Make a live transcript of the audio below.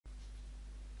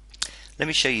Let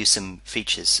me show you some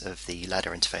features of the ladder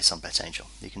interface on BetAngel.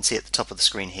 You can see at the top of the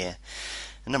screen here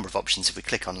a number of options. If we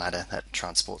click on ladder, that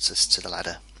transports us to the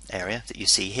ladder area that you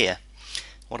see here.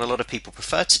 What a lot of people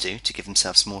prefer to do to give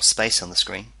themselves more space on the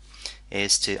screen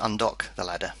is to undock the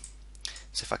ladder.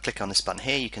 So if I click on this button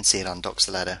here, you can see it undocks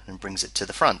the ladder and brings it to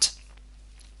the front.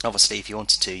 Obviously, if you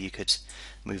wanted to, you could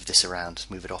move this around,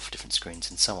 move it off different screens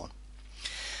and so on.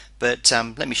 But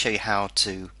let me show you how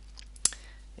to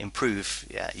improve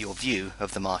your view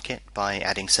of the market by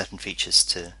adding certain features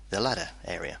to the ladder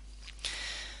area.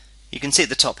 You can see at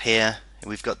the top here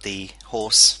we've got the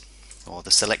horse, or the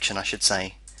selection I should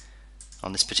say,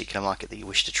 on this particular market that you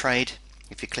wish to trade.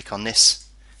 If you click on this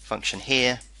function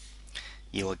here,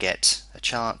 you will get a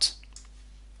chart.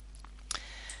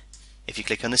 If you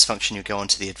click on this function, you'll go on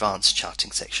to the advanced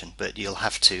charting section, but you'll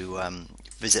have to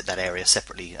visit that area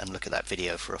separately and look at that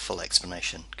video for a full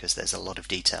explanation, because there's a lot of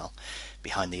detail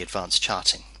behind the advanced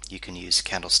charting. You can use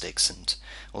candlesticks and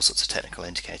all sorts of technical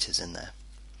indicators in there.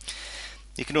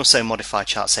 You can also modify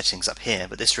chart settings up here,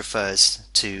 but this refers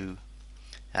to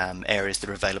areas that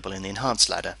are available in the enhanced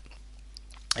ladder,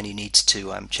 and you need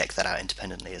to check that out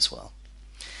independently as well.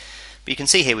 But you can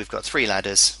see here we've got three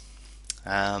ladders.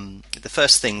 The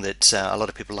first thing that a lot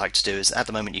of people like to do is, at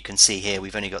the moment you can see here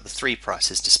we've only got the three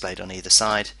prices displayed on either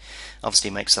side. Obviously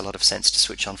it makes a lot of sense to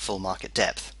switch on full market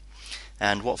depth,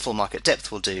 and what full market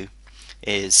depth will do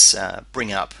is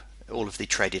bring up all of the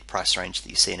traded price range that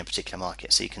you see in a particular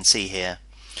market. So you can see here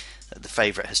that the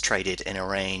favourite has traded in a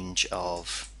range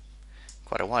of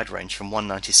quite a wide range. From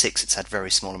 196 it's had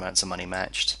very small amounts of money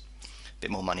matched, a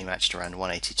bit more money matched around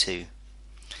 182.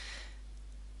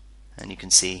 And you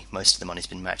can see most of the money's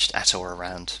been matched at or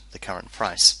around the current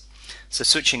price. So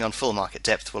switching on full market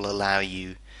depth will allow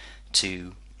you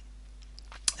to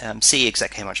see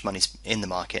exactly how much money's in the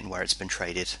market and where it's been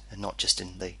traded, and not just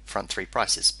in the front three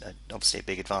prices. Obviously a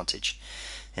big advantage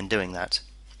in doing that.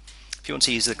 If you want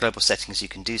to use the global settings, you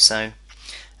can do so,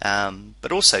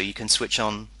 but also you can switch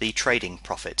on the trading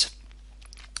profit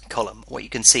column. What you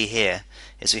can see here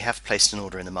is we have placed an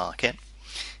order in the market.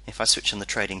 If I switch on the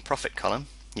trading profit column,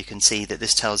 you can see that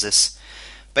this tells us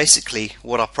basically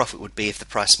what our profit would be if the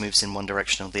price moves in one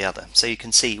direction or the other. So you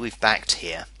can see we've backed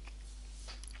here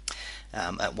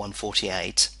at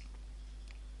 148.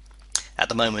 At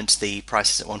the moment the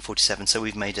price is at 147, so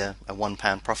we've made a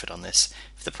 £1 profit on this.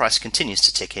 If the price continues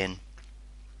to tick in,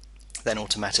 then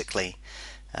automatically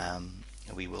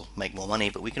we will make more money,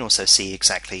 but we can also see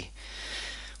exactly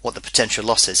what the potential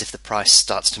loss is if the price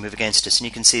starts to move against us, and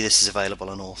you can see this is available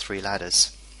on all three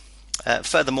ladders.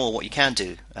 Furthermore, what you can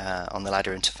do on the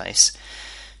ladder interface,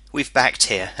 we've backed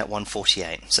here at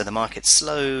 148, so the market's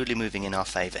slowly moving in our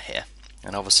favour here,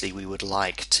 and obviously we would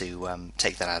like to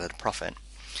take that out at a profit.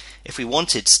 If we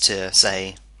wanted to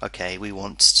say, okay, we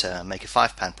want to make a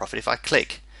 £5 profit, if I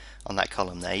click on that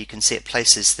column there, you can see it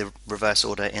places the reverse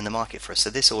order in the market for us.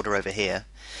 So this order over here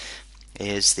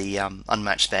is the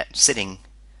unmatched bet sitting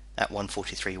at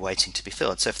 143 waiting to be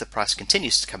filled. So if the price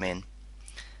continues to come in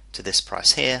to this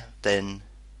price here, then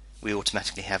we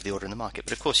automatically have the order in the market.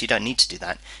 But of course you don't need to do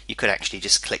that. You could actually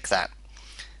just click that.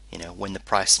 You know, when the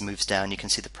price moves down, you can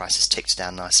see the price has ticked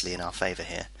down nicely in our favour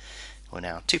here. We're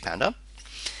now £2 up.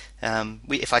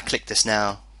 If I click this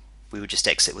now, we would just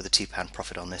exit with a £2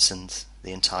 profit on this, and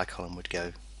the entire column would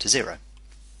go to zero.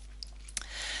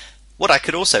 What I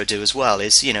could also do as well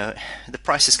is, you know, the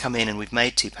price has come in and we've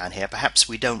made £2 here. Perhaps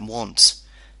we don't want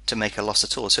to make a loss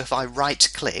at all. So if I right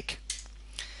click,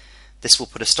 this will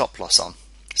put a stop loss on.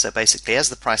 So basically as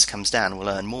the price comes down, we'll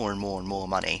earn more and more and more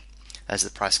money as the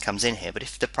price comes in here. But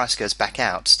if the price goes back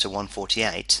out to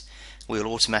 148, we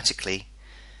will automatically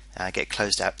get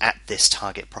closed out at this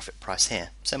target profit price here.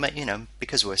 So, you know,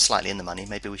 because we're slightly in the money,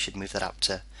 maybe we should move that up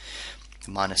to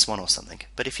 -1 or something.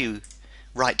 But if you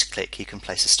right click, you can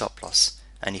place a stop loss,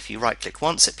 and if you right click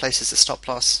once, it places the stop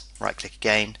loss. Right click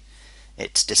again,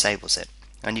 it disables it,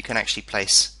 and you can actually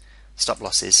place stop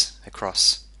losses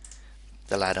across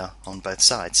the ladder on both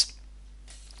sides.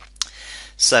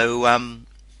 So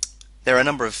there are a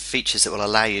number of features that will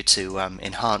allow you to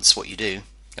enhance what you do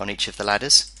on each of the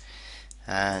ladders,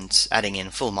 and adding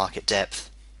in full market depth,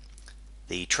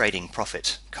 the trading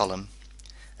profit column,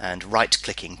 and right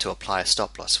clicking to apply a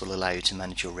stop loss will allow you to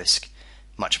manage your risk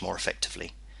much more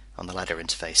effectively on the ladder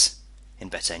interface in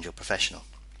BetAngel Professional.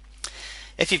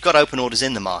 If you've got open orders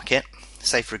in the market,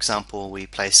 say for example we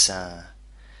place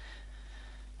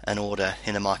an order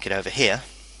in the market over here,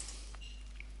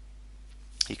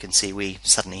 you can see we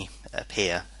suddenly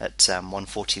appear at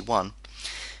 141.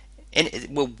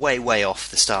 We're way off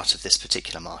the start of this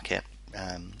particular market.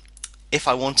 If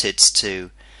I wanted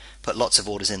to put lots of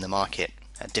orders in the market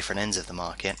at different ends of the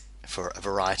market for a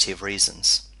variety of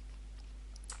reasons.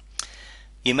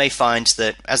 You may find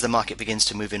that as the market begins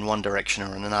to move in one direction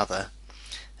or in another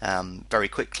very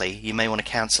quickly, you may want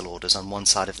to cancel orders on one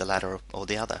side of the ladder or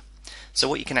the other. So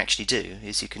what you can actually do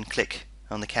is you can click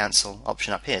on the cancel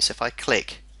option up here. So if I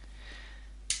click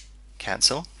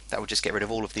cancel, that will just get rid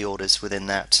of all of the orders within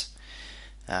that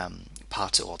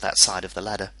part or that side of the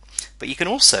ladder. But you can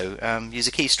also use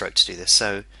a keystroke to do this.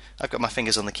 So I've got my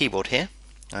fingers on the keyboard here,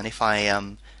 and if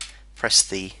I press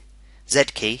the Z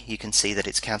key, you can see that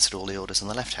it's cancelled all the orders on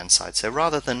the left hand side. So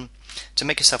rather than, to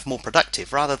make yourself more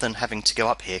productive, rather than having to go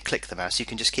up here, click the mouse, you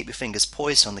can just keep your fingers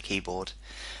poised on the keyboard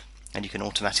and you can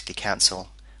automatically cancel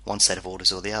one set of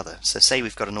orders or the other. So say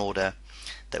we've got an order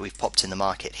that we've popped in the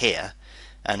market here,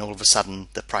 and all of a sudden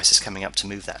the price is coming up to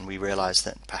move that, and we realize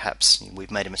that perhaps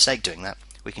we've made a mistake doing that.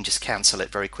 We can just cancel it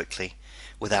very quickly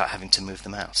without having to move the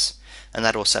mouse. And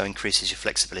that also increases your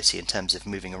flexibility in terms of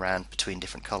moving around between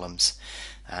different columns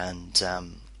and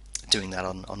doing that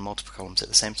on multiple columns at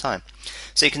the same time.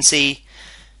 So you can see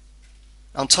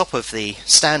on top of the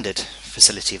standard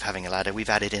facility of having a ladder, we've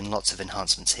added in lots of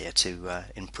enhancements here to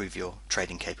improve your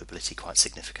trading capability quite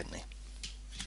significantly.